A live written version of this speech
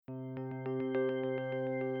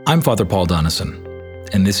I'm Father Paul Donison,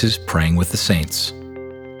 and this is Praying with the Saints.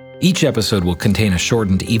 Each episode will contain a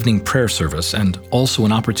shortened evening prayer service and also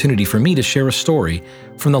an opportunity for me to share a story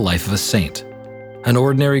from the life of a saint, an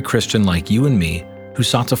ordinary Christian like you and me who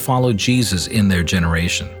sought to follow Jesus in their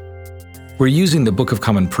generation. We're using the Book of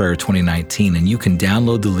Common Prayer 2019, and you can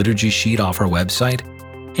download the liturgy sheet off our website.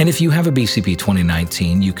 And if you have a BCP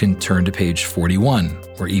 2019, you can turn to page 41,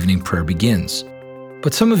 where evening prayer begins.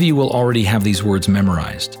 But some of you will already have these words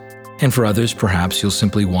memorized, and for others, perhaps you'll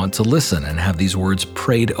simply want to listen and have these words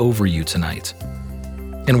prayed over you tonight.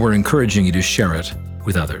 And we're encouraging you to share it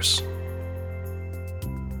with others.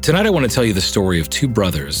 Tonight I want to tell you the story of two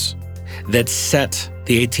brothers that set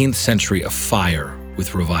the 18th century afire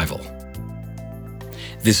with revival.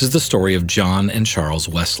 This is the story of John and Charles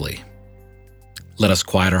Wesley. Let us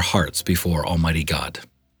quiet our hearts before Almighty God.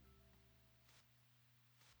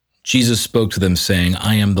 Jesus spoke to them, saying,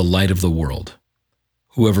 I am the light of the world.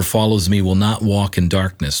 Whoever follows me will not walk in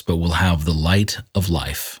darkness, but will have the light of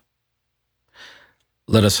life.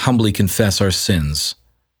 Let us humbly confess our sins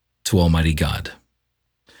to Almighty God.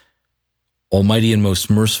 Almighty and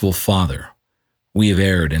most merciful Father, we have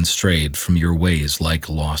erred and strayed from your ways like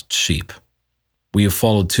lost sheep. We have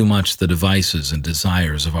followed too much the devices and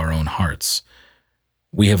desires of our own hearts.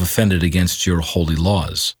 We have offended against your holy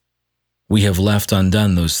laws. We have left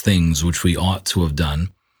undone those things which we ought to have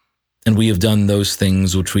done, and we have done those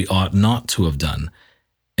things which we ought not to have done,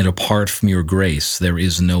 and apart from your grace there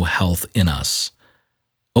is no health in us.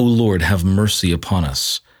 O Lord, have mercy upon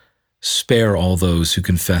us. Spare all those who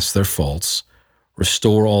confess their faults.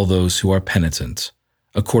 Restore all those who are penitent,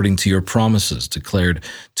 according to your promises declared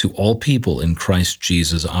to all people in Christ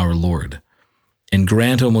Jesus our Lord. And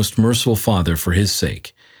grant, O most merciful Father, for his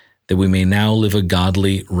sake, that we may now live a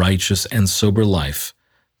godly, righteous, and sober life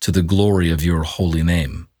to the glory of your holy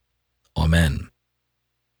name. Amen.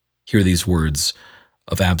 Hear these words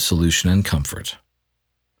of absolution and comfort.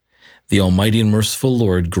 The Almighty and merciful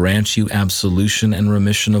Lord grant you absolution and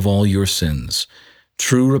remission of all your sins,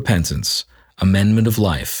 true repentance, amendment of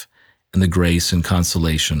life, and the grace and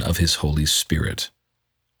consolation of his Holy Spirit.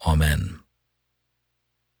 Amen.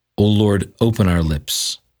 O Lord, open our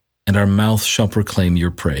lips, and our mouth shall proclaim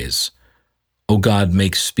your praise. O God,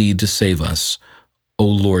 make speed to save us. O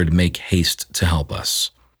Lord, make haste to help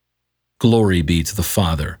us. Glory be to the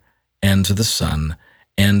Father, and to the Son,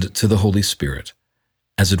 and to the Holy Spirit,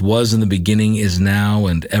 as it was in the beginning, is now,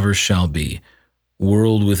 and ever shall be,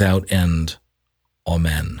 world without end.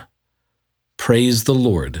 Amen. Praise the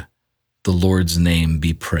Lord's name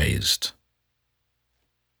be praised.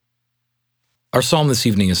 Our psalm this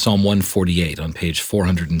evening is Psalm 148 on page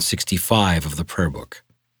 465 of the prayer book.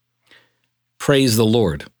 Praise the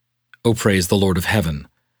Lord. O praise the Lord of heaven.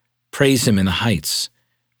 Praise him in the heights.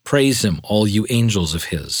 Praise him, all you angels of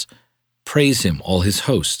his. Praise him, all his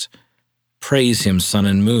host. Praise him, sun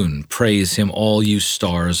and moon. Praise him, all you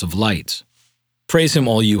stars of light. Praise him,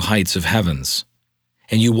 all you heights of heavens,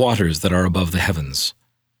 and you waters that are above the heavens.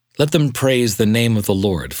 Let them praise the name of the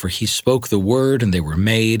Lord, for he spoke the word, and they were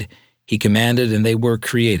made. He commanded, and they were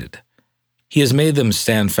created. He has made them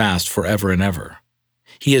stand fast forever and ever.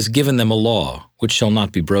 He has given them a law which shall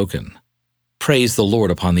not be broken. Praise the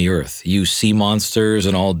Lord upon the earth, you sea monsters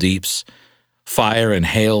and all deeps, fire and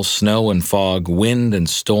hail, snow and fog, wind and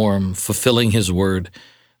storm, fulfilling his word,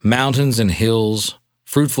 mountains and hills,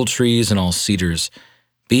 fruitful trees and all cedars,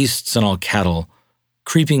 beasts and all cattle,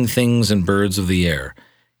 creeping things and birds of the air,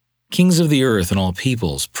 kings of the earth and all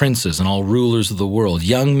peoples, princes and all rulers of the world,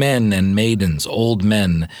 young men and maidens, old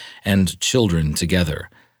men and children together.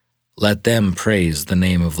 Let them praise the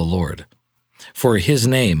name of the Lord. For his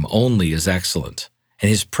name only is excellent, and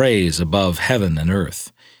his praise above heaven and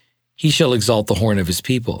earth. He shall exalt the horn of his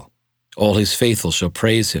people. All his faithful shall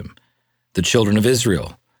praise him. The children of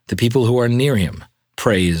Israel, the people who are near him,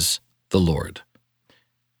 praise the Lord.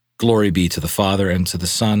 Glory be to the Father, and to the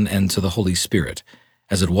Son, and to the Holy Spirit,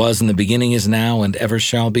 as it was in the beginning, is now, and ever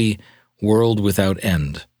shall be, world without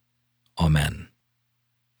end. Amen.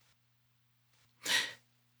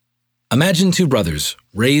 Imagine two brothers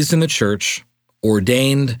raised in the church,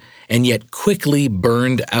 ordained, and yet quickly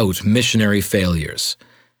burned out missionary failures.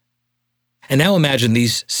 And now imagine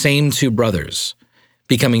these same two brothers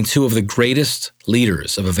becoming two of the greatest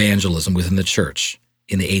leaders of evangelism within the church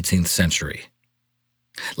in the 18th century.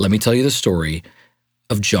 Let me tell you the story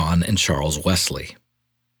of John and Charles Wesley.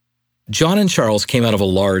 John and Charles came out of a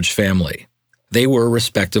large family. They were,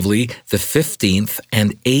 respectively, the 15th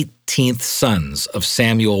and 18th sons of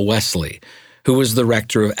Samuel Wesley, who was the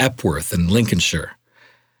rector of Epworth in Lincolnshire.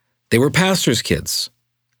 They were pastors' kids.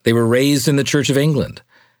 They were raised in the Church of England,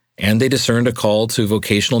 and they discerned a call to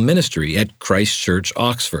vocational ministry at Christ Church,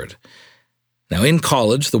 Oxford. Now, in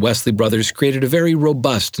college, the Wesley brothers created a very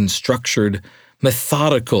robust and structured,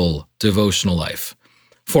 methodical devotional life,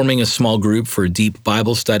 forming a small group for deep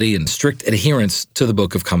Bible study and strict adherence to the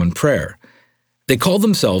Book of Common Prayer. They called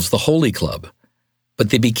themselves the Holy Club, but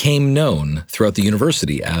they became known throughout the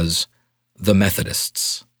university as the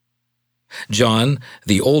Methodists. John,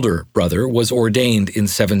 the older brother, was ordained in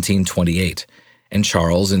 1728, and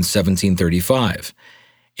Charles in 1735,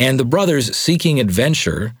 and the brothers, seeking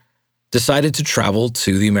adventure, decided to travel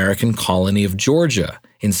to the American colony of Georgia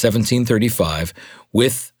in 1735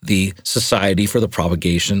 with the Society for the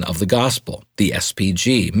Propagation of the Gospel, the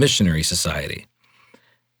SPG, Missionary Society.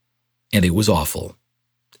 And it was awful.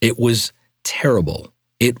 It was terrible.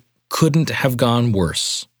 It couldn't have gone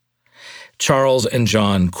worse. Charles and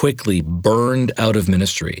John quickly burned out of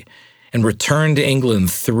ministry and returned to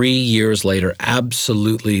England 3 years later,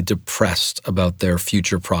 absolutely depressed about their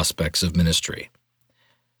future prospects of ministry.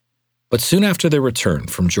 But soon after their return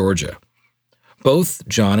from Georgia, both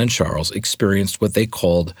John and Charles experienced what they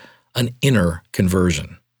called an inner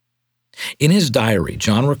conversion. In his diary,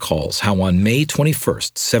 John recalls how on May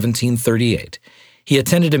 21st, 1738, he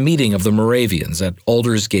attended a meeting of the Moravians at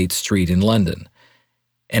Aldersgate Street in London.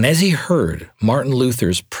 And as he heard Martin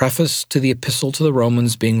Luther's preface to the Epistle to the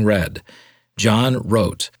Romans being read, John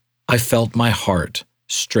wrote, "I felt my heart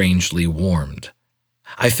strangely warmed.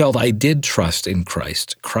 I felt I did trust in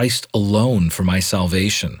Christ, Christ alone for my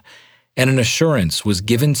salvation, and an assurance was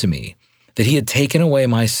given to me that he had taken away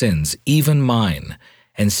my sins, even mine,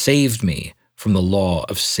 and saved me from the law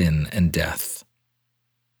of sin and death."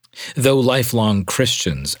 Though lifelong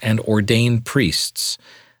Christians and ordained priests,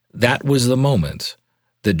 that was the moment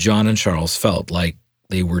that John and Charles felt like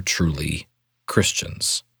they were truly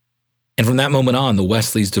Christians. And from that moment on, the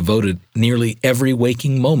Wesleys devoted nearly every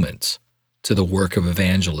waking moment to the work of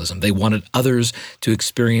evangelism. They wanted others to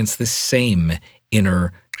experience this same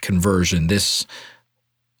inner conversion, this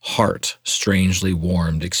heart strangely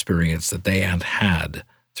warmed experience that they had had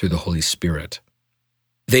through the Holy Spirit.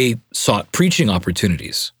 They sought preaching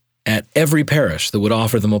opportunities at every parish that would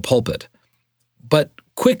offer them a pulpit. But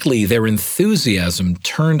quickly, their enthusiasm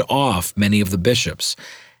turned off many of the bishops,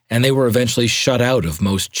 and they were eventually shut out of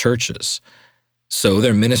most churches. So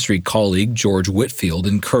their ministry colleague, George Whitefield,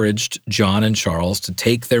 encouraged John and Charles to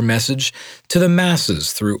take their message to the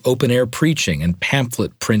masses through open-air preaching and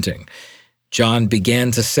pamphlet printing. John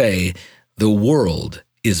began to say, "The world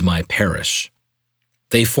is my parish."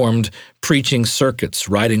 They formed preaching circuits,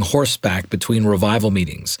 riding horseback between revival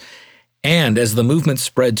meetings. And as the movement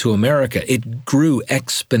spread to America, it grew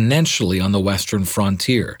exponentially on the Western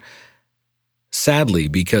frontier. Sadly,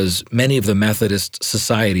 because many of the Methodist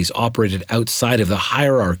societies operated outside of the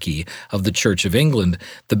hierarchy of the Church of England,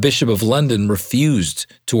 the Bishop of London refused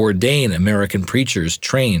to ordain American preachers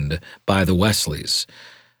trained by the Wesleys.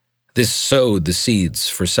 This sowed the seeds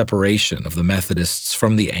for separation of the Methodists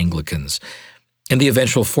from the Anglicans and the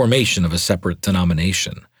eventual formation of a separate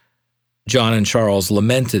denomination. John and Charles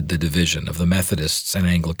lamented the division of the Methodists and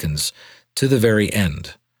Anglicans to the very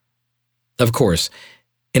end. Of course,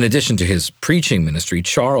 in addition to his preaching ministry,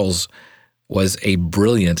 Charles was a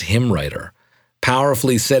brilliant hymn writer,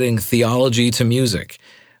 powerfully setting theology to music.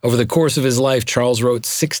 Over the course of his life, Charles wrote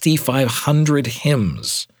 6,500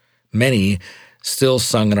 hymns, many still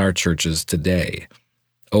sung in our churches today.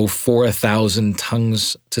 "Oh, for 1,000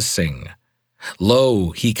 tongues to sing.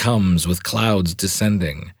 Lo, he comes with clouds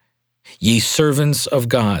descending. Ye servants of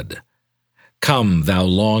God, come, thou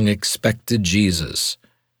long-expected Jesus.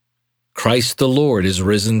 Christ the Lord is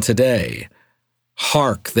risen today.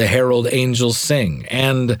 Hark, the herald angels sing,"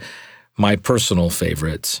 and my personal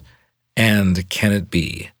favorite, "And can it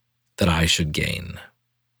be that I should gain?"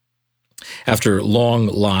 After long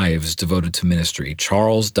lives devoted to ministry,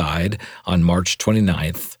 Charles died on March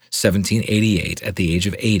 29th, 1788, at the age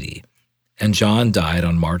of 80, and John died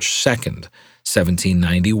on March 2nd,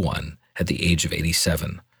 1791, at the age of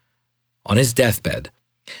 87. On his deathbed,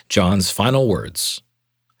 John's final words,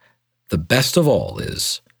 "The best of all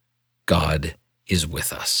is, God is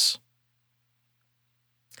with us."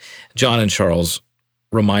 John and Charles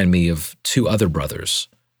remind me of two other brothers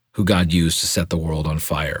who God used to set the world on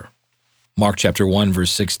fire. Mark chapter 1,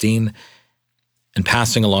 verse 16, "And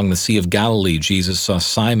passing along the Sea of Galilee, Jesus saw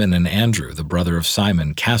Simon and Andrew, the brother of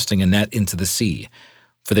Simon, casting a net into the sea,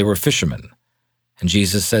 for they were fishermen. And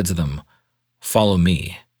Jesus said to them, 'Follow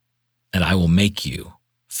me, and I will make you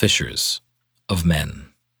fishers of men.'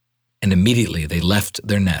 And immediately they left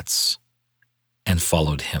their nets and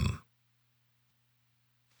followed him."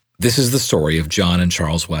 This is the story of John and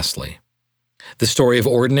Charles Wesley. the story of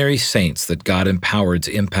ordinary saints that God empowered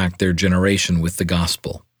to impact their generation with the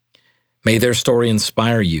gospel. May their story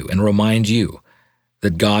inspire you and remind you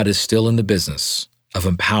that God is still in the business of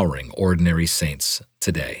empowering ordinary saints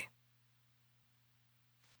today.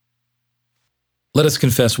 Let us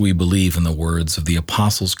confess we believe in the words of the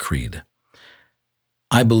Apostles' Creed.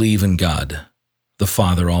 I believe in God, the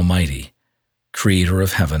Father Almighty, creator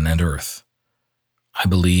of heaven and earth. I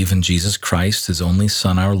believe in Jesus Christ, his only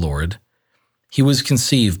Son, our Lord. He was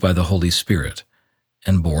conceived by the Holy Spirit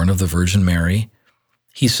and born of the Virgin Mary.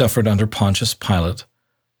 He suffered under Pontius Pilate,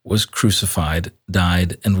 was crucified,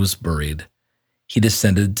 died, and was buried. He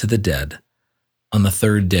descended to the dead. On the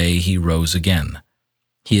third day he rose again.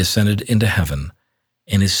 He ascended into heaven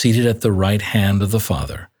and is seated at the right hand of the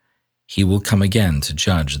Father. He will come again to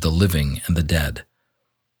judge the living and the dead.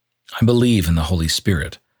 I believe in the Holy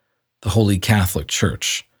Spirit, the Holy Catholic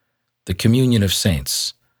Church, the communion of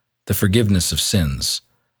saints, the forgiveness of sins,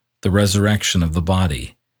 the resurrection of the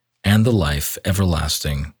body, and the life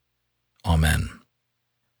everlasting. Amen.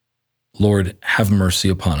 Lord, have mercy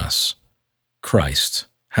upon us. Christ,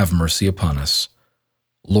 have mercy upon us.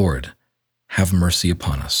 Lord, have mercy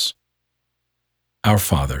upon us. Our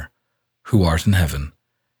Father, who art in heaven,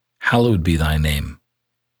 hallowed be thy name.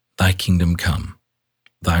 Thy kingdom come.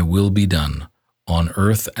 Thy will be done, on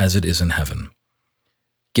earth as it is in heaven.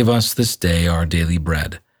 Give us this day our daily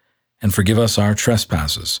bread, and forgive us our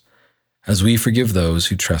trespasses, as we forgive those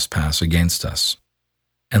who trespass against us.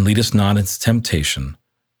 And lead us not into temptation,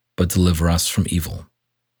 but deliver us from evil.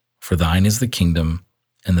 For thine is the kingdom,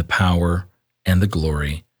 and the power, and the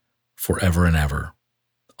glory, forever and ever.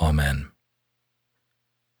 Amen.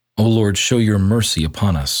 O Lord, show your mercy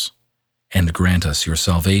upon us, and grant us your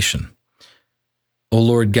salvation. O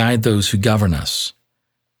Lord, guide those who govern us,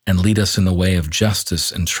 and lead us in the way of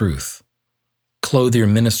justice and truth. Clothe your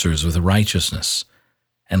ministers with righteousness,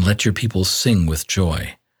 and let your people sing with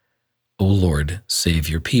joy. O Lord, save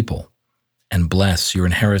your people, and bless your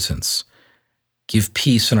inheritance. Give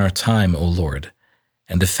peace in our time, O Lord,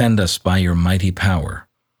 and defend us by your mighty power.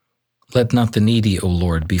 Let not the needy, O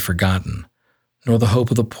Lord, be forgotten, nor the hope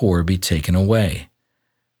of the poor be taken away.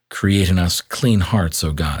 Create in us clean hearts,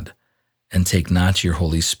 O God, and take not your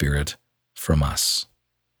Holy Spirit from us.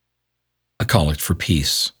 A Collect for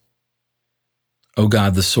Peace. O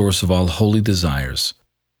God, the source of all holy desires,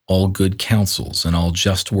 all good counsels, and all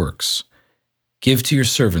just works, give to your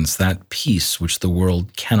servants that peace which the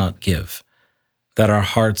world cannot give, that our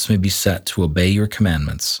hearts may be set to obey your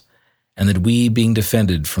commandments, and that we, being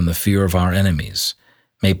defended from the fear of our enemies,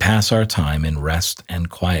 may pass our time in rest and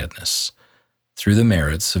quietness, through the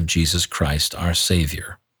merits of Jesus Christ our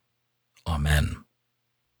Savior. Amen.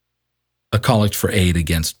 A Collect for Aid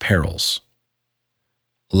Against Perils.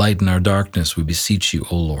 Lighten our darkness, we beseech you,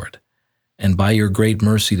 O Lord, and by your great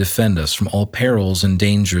mercy defend us from all perils and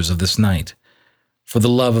dangers of this night, for the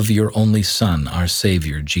love of your only Son, our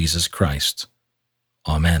Savior, Jesus Christ.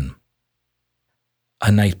 Amen.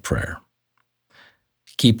 A Night Prayer.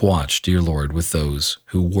 Keep watch, dear Lord, with those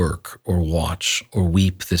who work or watch or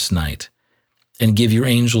weep this night, and give your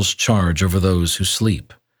angels charge over those who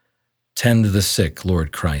sleep. Tend the sick,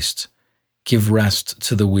 Lord Christ. Give rest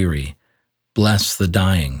to the weary. Bless the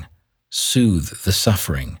dying. Soothe the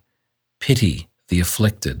suffering. Pity the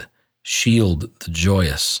afflicted. Shield the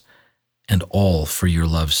joyous. And all for your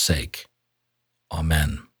love's sake.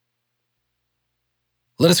 Amen.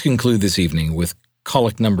 Let us conclude this evening with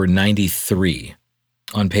Collect number 93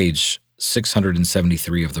 on page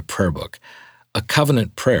 673 of the prayer book, a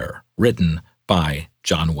covenant prayer written by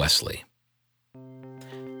John Wesley.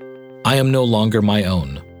 I am no longer my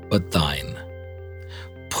own, but thine.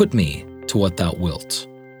 Put me to what thou wilt.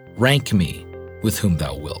 Rank me with whom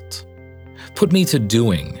thou wilt. Put me to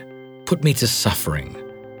doing, put me to suffering.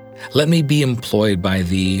 Let me be employed by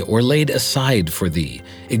thee, or laid aside for thee,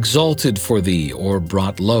 exalted for thee, or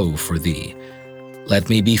brought low for thee. Let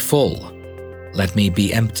me be full, let me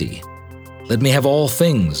be empty. Let me have all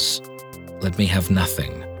things, let me have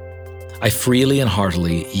nothing. I freely and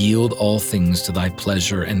heartily yield all things to thy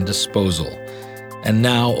pleasure and disposal. And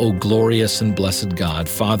now, O glorious and blessed God,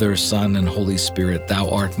 Father, Son, and Holy Spirit, thou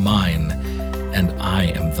art mine, and I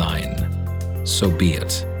am thine. So be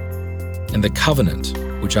it. And the covenant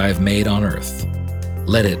which I have made on earth,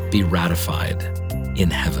 let it be ratified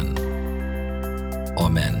in heaven.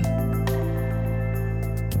 Amen.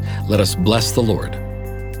 Let us bless the Lord.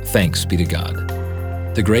 Thanks be to God.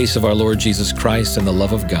 The grace of our Lord Jesus Christ and the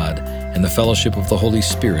love of God and the fellowship of the Holy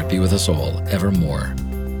Spirit be with us all evermore.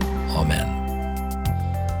 Amen.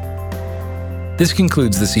 This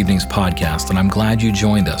concludes this evening's podcast, and I'm glad you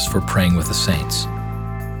joined us for Praying with the Saints.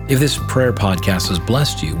 If this prayer podcast has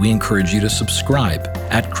blessed you, we encourage you to subscribe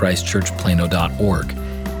at christchurchplano.org,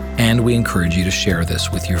 and we encourage you to share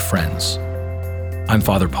this with your friends. I'm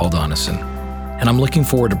Father Paul Donison, and I'm looking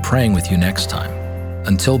forward to praying with you next time.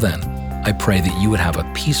 Until then, I pray that you would have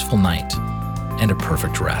a peaceful night and a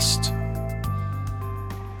perfect rest.